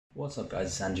What's up guys,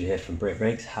 it's Andrew here from Brit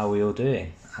Breaks. How are we all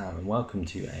doing? And welcome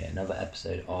to another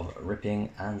episode of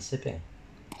Ripping and Sipping.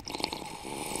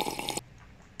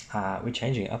 We're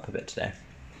changing it up a bit today.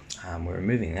 We're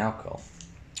removing the alcohol,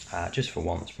 just for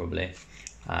once probably.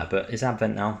 But it's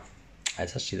Advent now.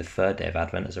 It's actually the third day of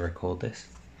Advent as I record this.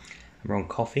 And we're on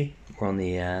coffee. We're on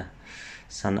the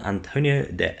San Antonio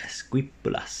de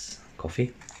Esquipulas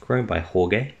coffee, grown by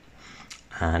Jorge.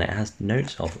 And it has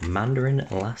notes of Mandarin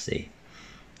Lassi.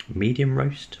 Medium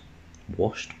roast,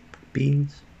 washed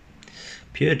beans,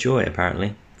 pure joy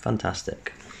apparently,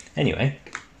 fantastic. Anyway,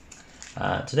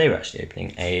 today we're actually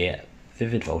opening a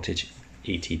Vivid Voltage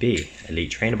ETB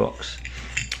Elite Trainer box,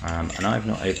 and I've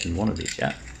not opened one of these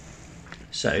yet.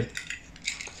 So,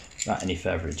 without any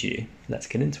further ado, let's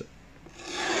get into it.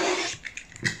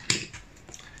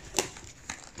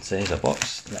 So here's our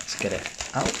box, let's get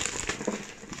it out.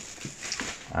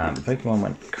 Pokemon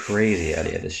went crazy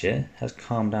earlier this year, has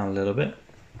calmed down a little bit.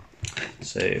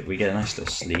 So we get a nice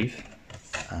little sleeve.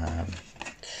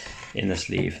 In the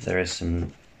sleeve there is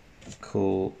some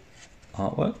cool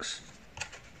artworks.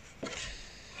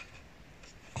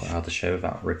 Quite hard to show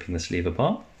without ripping the sleeve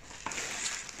apart.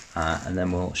 And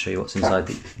then we'll show you what's inside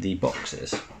the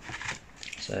boxes.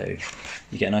 So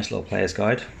you get a nice little player's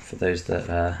guide for those that,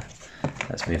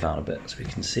 let's move out a bit so we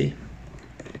can see.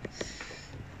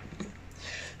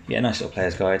 Yeah, a nice little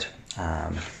player's guide.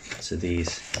 So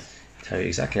these tell you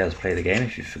exactly how to play the game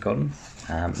if you've forgotten,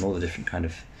 and all the different kind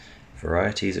of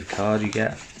varieties of card you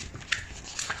get.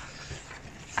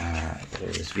 We've got all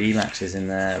those VMAXs in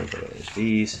there, we've got all those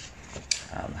Vs,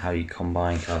 how you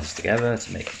combine cards together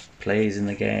to make plays in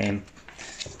the game.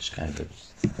 Just kind of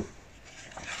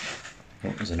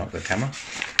oh, there's a not good camera.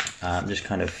 Just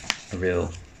kind of a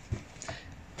real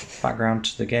background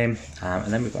to the game,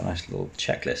 and then we've got a nice little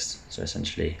checklist. So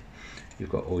essentially you've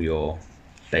got all your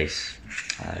base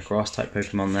grass type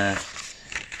Pokemon there,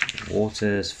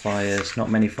 waters, fires, not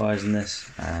many fires in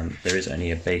this. There is only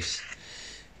a base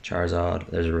Charizard,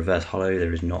 there's a reverse holo,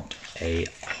 there is not a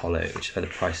holo, which is where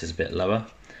the price is a bit lower.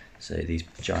 So these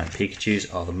giant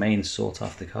Pikachus are the main sought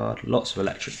after card. Lots of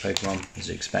electric Pokemon as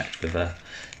you expect with a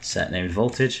set named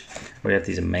Voltage. We have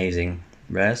these amazing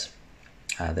rares,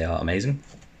 they are amazing.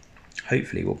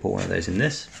 Hopefully we'll put one of those in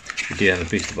this. We do have a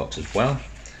booster box as well,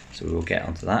 so we will get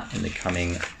onto that in the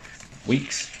coming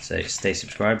weeks. So stay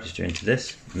subscribed if you're into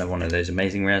this. Another one of those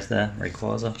amazing rares there,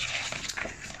 Rayquaza.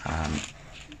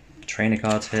 Trainer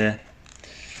cards here.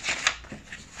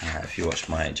 If you watched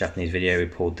my Japanese video, we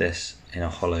pulled this in a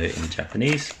holo in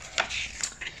Japanese.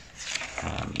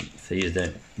 For you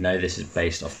that don't know, this is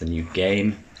based off the new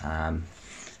game.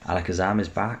 Alakazam is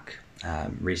back.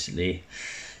 Recently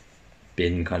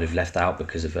been kind of left out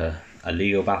because of a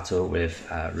legal battle with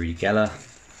Rudy Geller,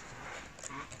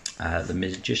 the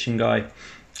magician guy,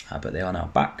 but they are now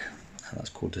back. That's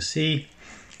cool to see.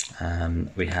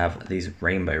 We have these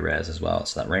rainbow rares as well,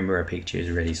 so that rainbow rare Pikachu is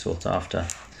really sought after.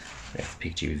 We have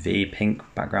Pikachu V, pink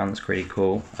background, that's pretty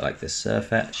cool. I like this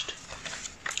surf etched,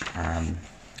 and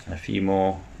a few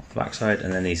more on the backside,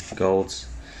 and then these golds.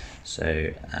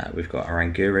 So we've got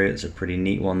Oranguru, it's a pretty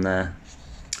neat one there.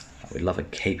 We love a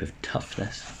Cape of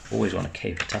Toughness, always want a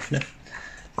Cape of Toughness.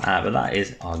 But that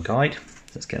is our guide.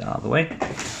 Let's get it out of the way.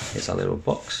 Here's our little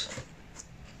box.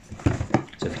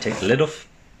 So if you take the lid off,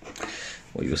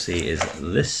 what you'll see is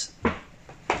this.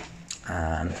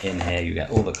 And in here you get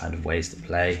all the kind of ways to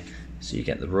play. So you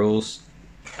get the rules,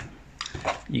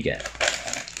 you get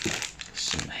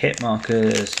some hit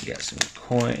markers, you get some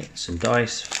coins, some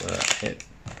dice for hit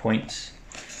points,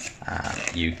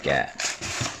 you get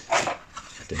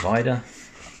divider.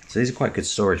 So these are quite good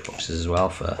storage boxes as well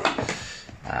for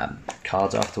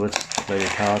cards afterwards, loaded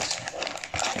cards.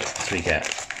 So we get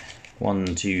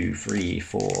 1, 2, 3,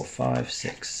 4, 5,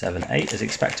 6, 7, 8 as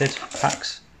expected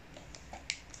packs.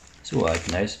 So we'll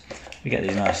open those. We get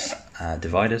these nice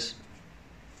dividers,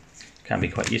 can be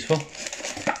quite useful.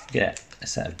 We get a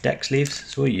set of deck sleeves,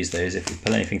 so we'll use those if we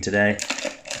pull anything today.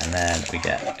 And then we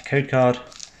get a code card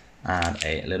and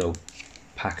a little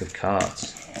pack of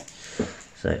cards.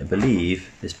 So I believe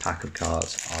this pack of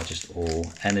cards are just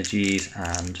all energies,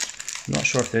 and I'm not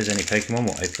sure if there's any Pokemon.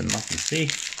 We'll open them up and see.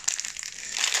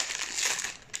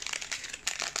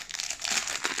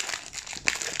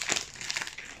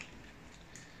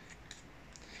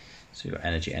 So you've got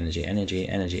energy, energy, energy,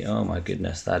 energy. Oh my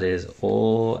goodness, that is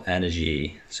all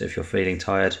energy. So if you're feeling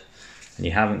tired and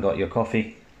you haven't got your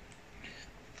coffee,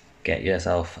 get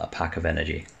yourself a pack of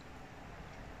energy.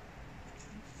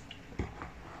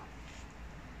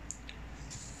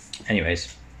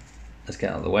 Anyways, let's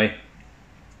get out of the way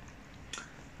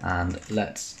and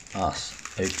let us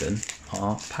open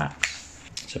our packs.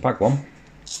 So pack 1,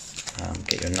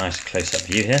 get you a nice close-up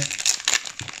view here.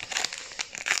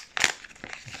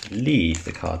 I believe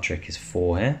the card trick is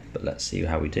 4 here, but let's see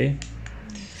how we do.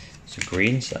 So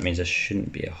green, so that means there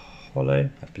shouldn't be a holo,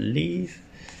 I believe.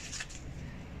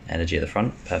 Energy at the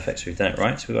front, perfect, so we've done it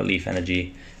right. So we've got Leaf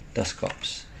Energy,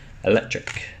 Dusclops,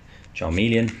 Electric,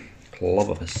 Charmeleon,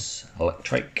 Clobbopus,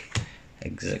 Electric,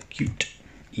 Execute,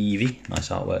 Eevee, nice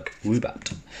artwork,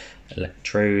 Woobat,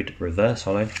 Electrode, Reverse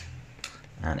Holo,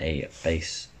 and a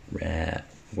base rare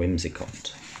Whimsicott.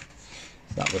 So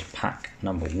that was pack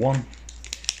number 1.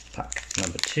 Pack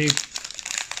number 2.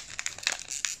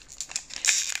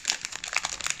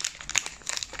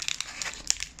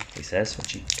 He says,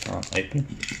 which you can't open.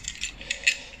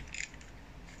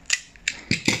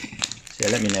 So yeah,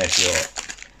 let me know if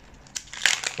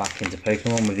you're back into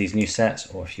Pokemon with these new sets,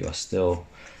 or if you are still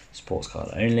sports card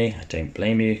only. I don't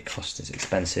blame you. Cost is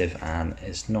expensive and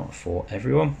it's not for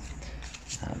everyone.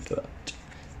 But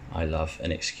I love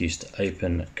an excuse to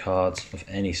open cards of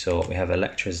any sort. We have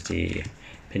Electricity,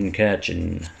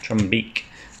 Pincurchin, Trumbeak,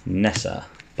 Nessa,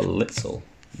 Blitzel,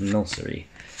 Nursery,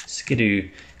 Skidoo,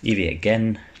 Eevee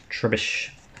again,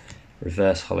 Trubbish,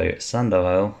 Reverse Holo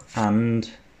Sandile, and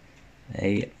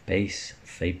a base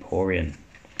Vaporeon.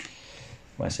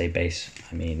 When I say base,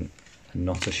 I mean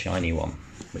not a shiny one,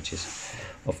 which is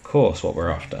of course what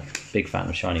we're after. Big fan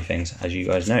of shiny things, as you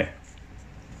guys know.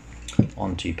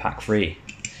 On to pack 3.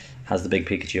 Has the big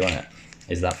Pikachu on it.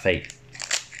 Is that fate?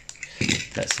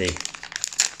 Let's see.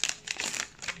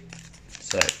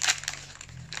 So,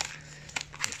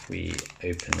 if we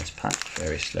open this pack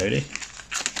very slowly.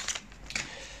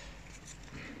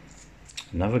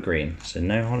 Another green, so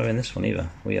no holo in this one either.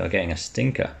 We are getting a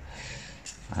stinker.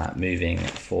 Moving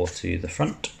 4 to the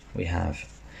front, we have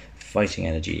Fighting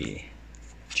Energy,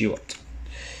 Duot,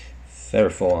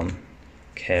 Ferrothorn,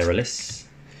 Careless,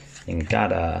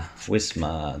 Ingada,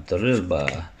 Whisma,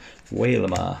 Drilba,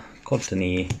 Wailama,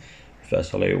 Cottony,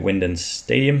 Reverse Holo Wyndon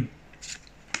Stadium,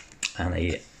 and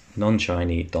a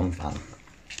non-shiny Donphan.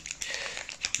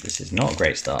 This is not a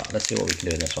great start. Let's see what we can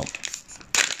do in this one.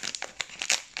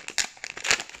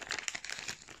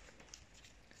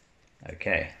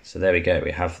 Okay, so there we go.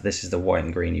 We have, this is the white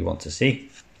and green you want to see.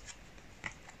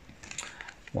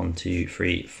 1, 2,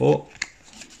 3, 4.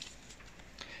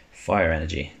 Fire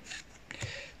Energy,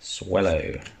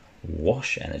 Swellow,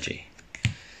 Wash Energy.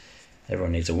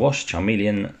 Everyone needs a wash.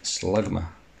 Charmeleon, Slugma,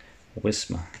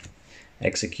 Whisma,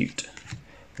 Execute,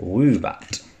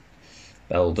 Woobat,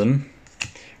 Beldum,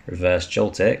 Reverse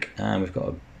Joltik, and we've got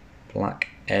a black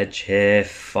edge here.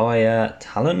 Fire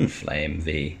Talonflame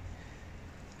V.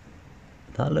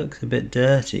 That looks a bit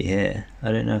dirty here.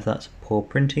 I don't know if that's a poor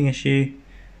printing issue.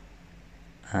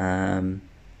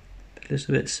 It looks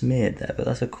a bit smeared there, but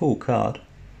that's a cool card.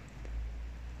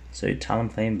 So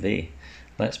Talonflame V.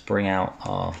 Let's bring out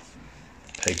our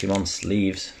Pokemon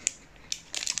sleeves.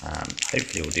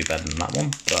 Hopefully we'll do better than that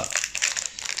one, but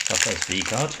our first V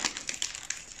card.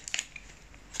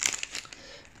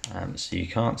 So you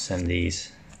can't send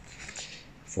these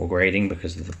for grading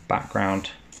because of the background.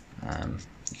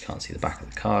 You can't see the back of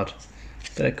the card,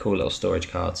 but they're cool little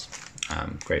storage cards.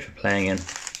 Great for playing in.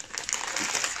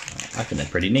 I think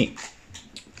they're pretty neat.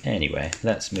 Anyway,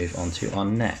 let's move on to our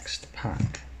next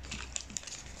pack.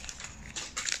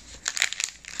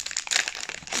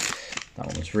 That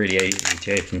one was really easy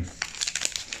to open.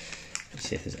 Let's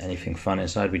see if there's anything fun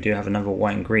inside. We do have another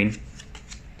white and green.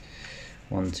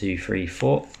 1, 2, 3,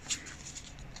 4.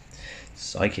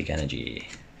 Psychic Energy,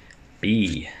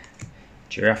 B,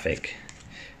 Giraffic,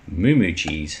 Moo Moo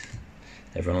Cheese,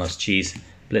 everyone loves cheese,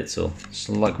 Blitzel,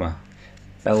 Slugma,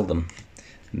 Beldum,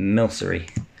 Milcery,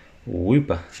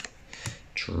 Wooper,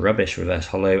 Trubbish Reverse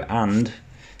Holo, and,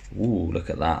 ooh, look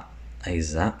at that, a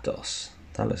Zapdos.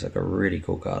 That looks like a really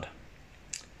cool card.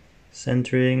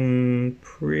 Centering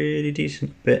pretty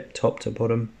decent bit, top to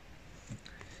bottom.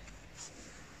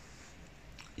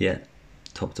 Yeah,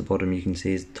 top to bottom you can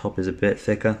see his top is a bit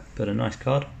thicker, but a nice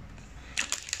card.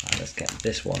 And let's get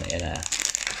this one in a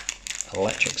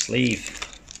electric sleeve.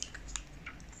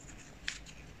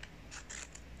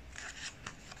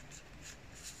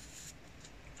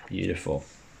 Beautiful,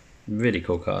 really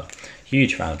cool card.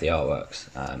 Huge fan of the artworks,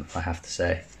 I have to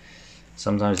say.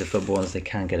 Sometimes the football ones, they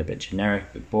can get a bit generic,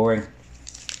 a bit boring.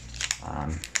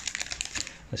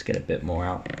 Let's get a bit more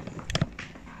out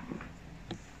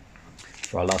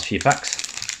for our last few packs.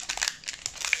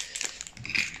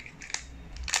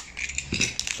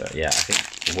 But yeah, I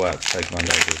think the work Pokemon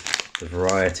does with the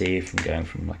variety, from going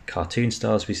from like cartoon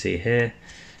styles we see here,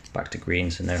 back to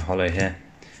green, so no holo here.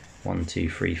 1, 2,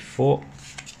 3, 4.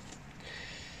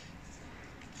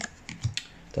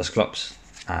 Dusclops,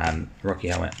 Rocky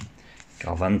Helmet,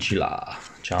 Galvantula,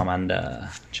 Charmander,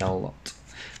 Charlotte,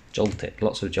 Joltik,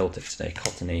 lots of Joltik today,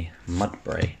 Cottony,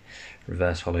 Mudbray,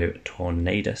 Reverse Hollow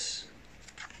Tornadus,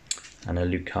 and a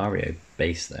Lucario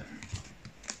base though.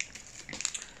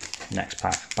 Next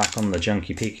pack, back on the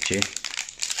Junky Pikachu.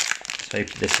 Let's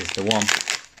hope this is the one.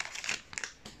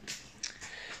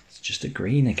 It's just a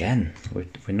green again. We're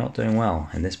not doing well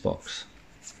in this box.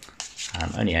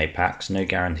 Only 8 packs, no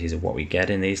guarantees of what we get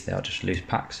in these, they are just loose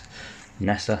packs.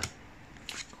 Nessa,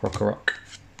 Krokorok,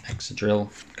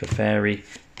 Excadrill, Clefairy,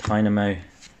 Dynamo,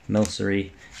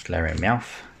 Milcery, Galarian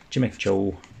Meowth, Jimmick.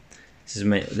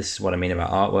 This is what I mean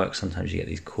about artwork. Sometimes you get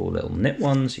these cool little knit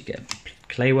ones, you get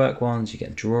claywork ones, you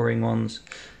get drawing ones.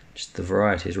 Just the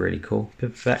variety is really cool.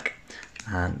 Pipperbeck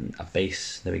and a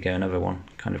base. There we go, another one,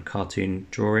 kind of cartoon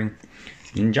drawing.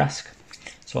 Ninjask.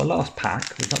 So our last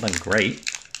pack, we've not done great,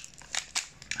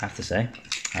 I have to say.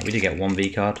 We did get 1 V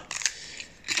card,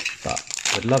 but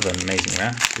we'd love an amazing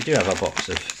rare. We do have our box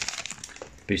of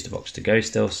booster box to go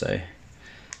still, so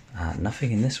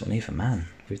nothing in this one either, man.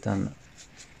 We've done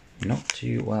not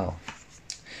too well.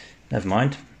 Never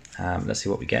mind. Let's see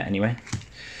what we get anyway.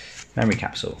 Memory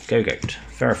Capsule, Gogoat,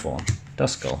 Ferrothorn,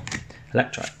 Duskull,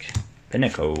 Electric,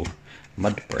 Pinnacle,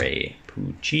 Mudbray,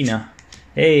 Poochyena.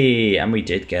 Hey, and we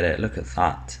did get it. Look at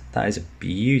that. That is a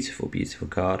beautiful, beautiful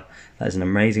card. That is an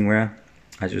amazing rare.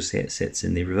 As you'll see, it sits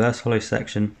in the reverse hollow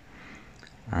section.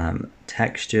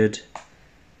 Textured,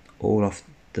 all off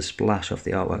the splash off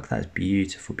the artwork. That is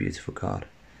beautiful, beautiful card.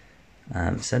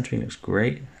 Centering looks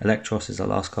great. Electros is our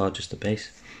last card, just a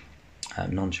base.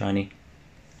 Non-shiny.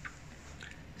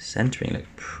 Centering looks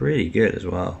pretty good as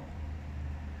well.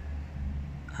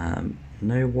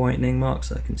 No whitening marks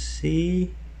that I can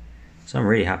see. So I'm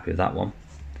really happy with that one.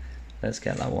 Let's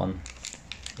get that one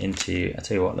into, I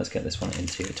tell you what, let's get this one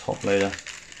into a top loader.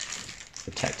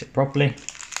 Protect it properly.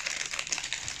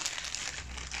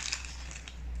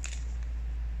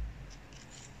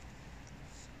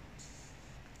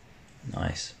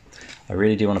 Nice. I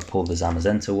really do want to pull the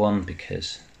Zamazenta one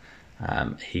because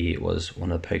he was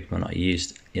one of the Pokemon I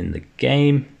used in the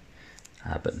game.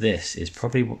 But this is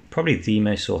probably the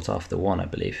most sought after one, I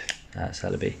believe,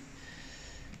 Celebi.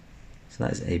 So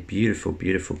that is a beautiful,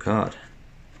 beautiful card.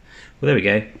 Well, there we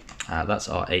go. That's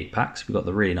our 8 packs. We've got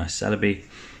the really nice Celebi,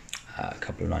 a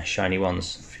couple of nice shiny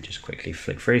ones. If you just quickly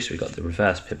flick through, so we've got the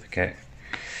reverse Pipperbeck,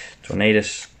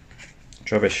 Tornadus,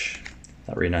 Trubbish,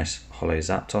 that really nice Hollow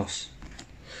Zapdos,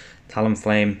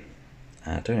 Talonflame.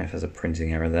 I don't know if there's a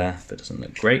printing error there, but it doesn't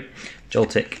look great.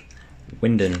 Joltik,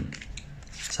 Winden,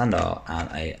 Sandar, and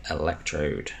a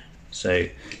Electrode. So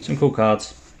some cool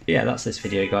cards. Yeah, that's this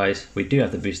video, guys. We do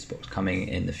have the booster box coming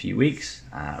in a few weeks.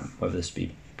 Whether this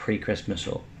be pre-Christmas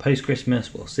or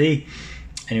post-Christmas, we'll see.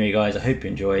 Anyway, guys, I hope you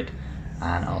enjoyed,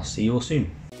 and I'll see you all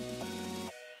soon.